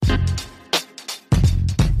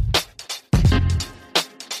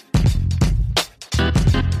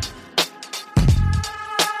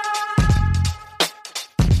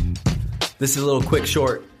This is a quick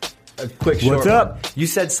short. What's up? You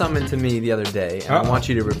said something to me the other day, and I want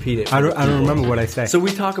you to repeat it. I don't remember what I said. So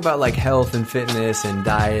we talk about like health and fitness and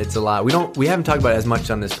diets a lot. We haven't talked about it as much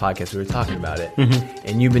on this podcast. We were talking about it,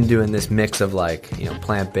 and you've been doing this mix of like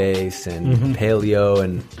plant-based and paleo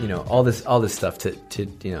and all this stuff to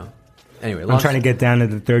Anyway, I'm trying to get down to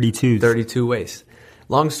the 32 ways.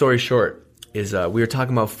 Long story short is we were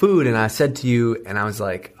talking about food, and I said to you, and I was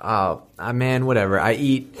like, oh, man, whatever. I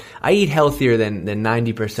eat healthier than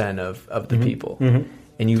 90% of the people.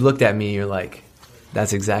 And you looked at me, and you're like,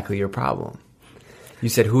 that's exactly your problem. You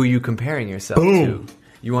said, who are you comparing yourself to?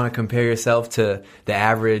 You want to compare yourself to the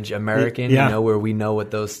average American, where we know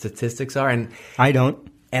what those statistics are? And I don't.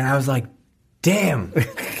 And I was like, damn,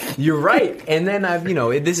 you're right. And then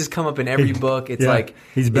this has come up in every book. It's like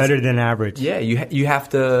he's better than average. Yeah, you have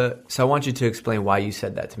to. So I want you to explain why you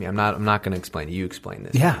said that to me. I'm not going to explain it. You explain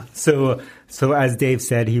this. Yeah. So as Dave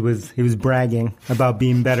said, he was bragging about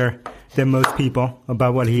being better than most people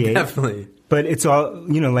about what he ate. Definitely. But it's all,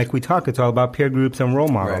 like we talk, it's all about peer groups and role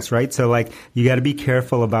models, right? So like you got to be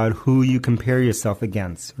careful about who you compare yourself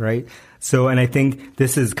against, right? So, and I think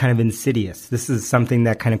this is kind of insidious. This is something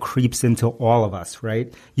that kind of creeps into all of us,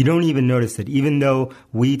 right? You don't even notice it. Even though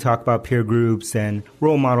we talk about peer groups and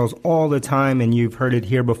role models all the time, and you've heard it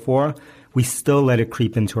here before, we still let it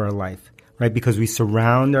creep into our life, right? Because we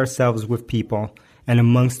surround ourselves with people, and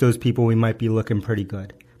amongst those people, we might be looking pretty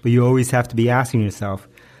good. But you always have to be asking yourself,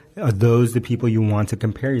 are those the people you want to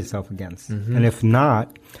compare yourself against? And if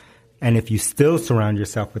not, and if you still surround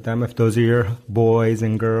yourself with them, if those are your boys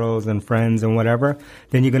and girls and friends and whatever,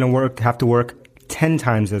 then you're going to have to work 10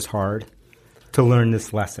 times as hard to learn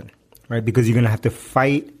this lesson, right? Because you're going to have to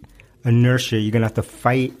fight inertia. You're going to have to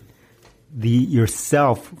fight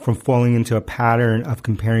yourself from falling into a pattern of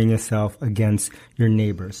comparing yourself against your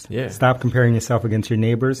neighbors. Yeah. Stop comparing yourself against your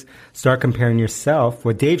neighbors. Start comparing yourself.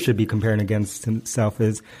 What Dave should be comparing against himself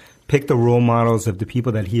is pick the role models of the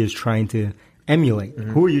people that he is trying to emulate.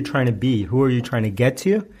 Who are you trying to be? Who are you trying to get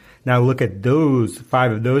to? Now look at those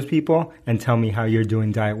 5 of those people and tell me how you're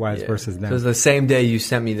doing diet-wise versus them. So the same day you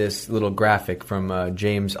sent me this little graphic from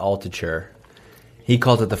James Altucher. He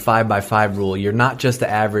calls it the 5x5 rule. You're not just the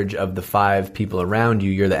average of the 5 people around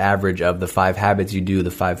you. You're the average of the 5 habits you do,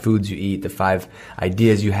 the 5 foods you eat, the 5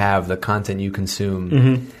 ideas you have, the content you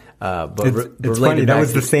consume. But it's funny. That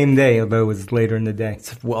was the same day, although it was later in the day.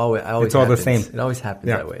 It's all happens. the same. It always happens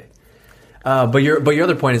that way. But your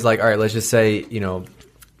other point is like, all right, let's just say,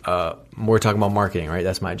 we're talking about marketing, right?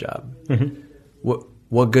 That's my job.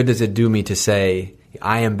 What good does it do me to say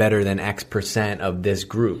I am better than X% of this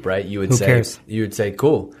group, right? You would Who say, cares? You would say,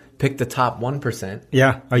 cool, pick the top 1%.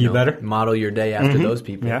 Yeah. Are you better? Model your day after those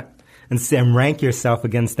people. Yeah. And rank yourself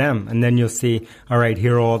against them. And then you'll see, all right,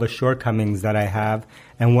 here are all the shortcomings that I have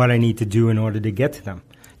and what I need to do in order to get to them.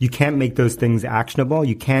 You can't make those things actionable.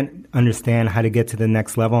 You can't understand how to get to the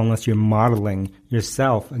next level unless you're modeling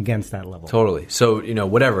yourself against that level. Totally. So,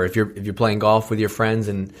 whatever. If you're playing golf with your friends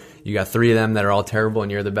and you got 3 of them that are all terrible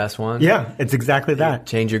and you're the best one. Yeah, it's exactly that.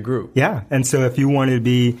 Change your group. Yeah. And so if you want to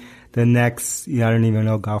be the next, I don't even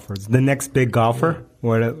know golfers, the next big golfer,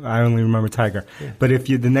 I only remember Tiger. Yeah. But if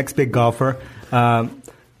you're the next big golfer,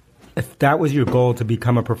 if that was your goal to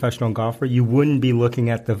become a professional golfer, you wouldn't be looking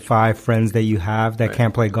at the 5 friends that you have that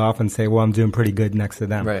can't play golf and say, well, I'm doing pretty good next to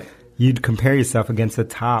them. Right. You'd compare yourself against the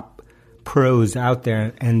top pros out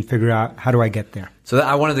there and figure out, how do I get there? So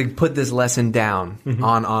I wanted to put this lesson down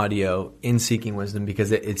on audio in Seeking Wisdom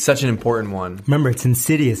because it's such an important one. Remember, it's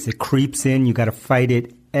insidious. It creeps in. You got to fight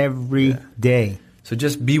it every day. So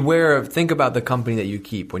just think about the company that you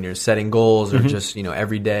keep when you're setting goals or just,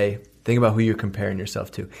 every day. Think about who you're comparing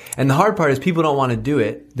yourself to. And the hard part is people don't want to do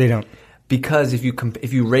it. They don't. Because if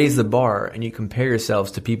you raise the bar and you compare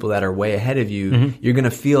yourselves to people that are way ahead of you, you're going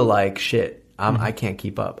to feel like, shit, I can't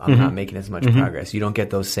keep up. I'm not making as much progress. You don't get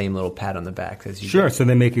those same little pat on the back as you Sure. get. So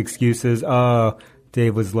they make excuses. Oh,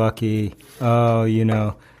 Dave was lucky. Oh,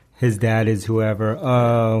 his dad is whoever.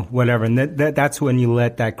 Oh, whatever. And that's when you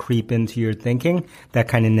let that creep into your thinking, that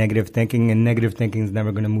kind of negative thinking. And negative thinking is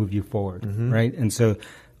never going to move you forward, right? And so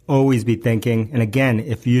always be thinking. And again,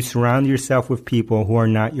 if you surround yourself with people who are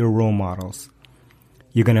not your role models,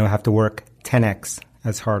 you're going to have to work 10x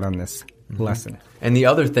as hard on this lesson. And the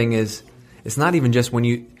other thing is, it's not even just when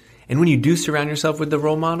you do surround yourself with the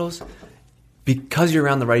role models, because you're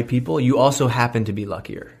around the right people, you also happen to be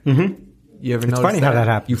luckier. You ever notice funny how that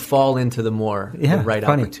happens. You fall into the right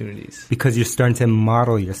opportunities. Because you're starting to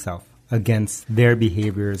model yourself against their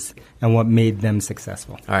behaviors and what made them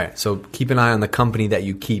successful. All right, so keep an eye on the company that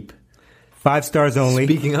you keep. 5 stars only.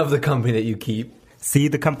 Speaking of the company that you keep, See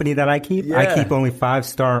the company that I keep? Yeah. I keep only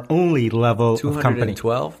 5-star only level of company.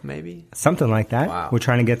 212 maybe? Something like that. Wow. We're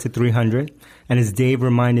trying to get to 300. And as Dave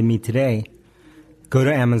reminded me today, go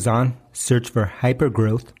to Amazon, search for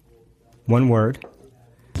Hypergrowth, one word.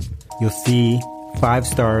 You'll see 5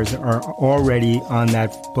 stars are already on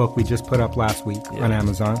that book we just put up last week on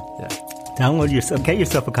Amazon. Yeah. Download yourself, get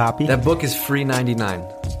yourself a copy. That book is free 99.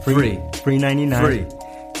 Free 99. Free.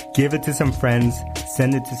 Give it to some friends,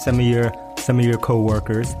 send it to some of your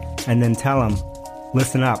coworkers, and then tell them,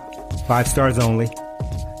 listen up, 5 stars only.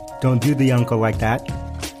 Don't do the uncle like that.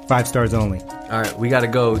 5 stars only. All right, we got to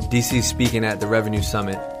go. DC's speaking at the Revenue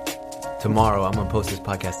Summit tomorrow. I'm going to post this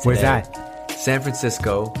podcast today. Where's that? San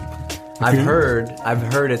Francisco. I've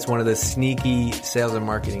heard it's one of the sneaky sales and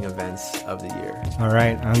marketing events of the year. All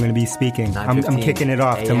right, I'm going to be speaking. I'm kicking it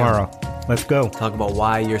off tomorrow. Let's go. Talk about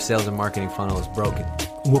why your sales and marketing funnel is broken.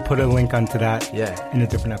 We'll put a link onto that Yeah. in a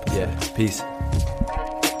different episode. Yeah. Peace.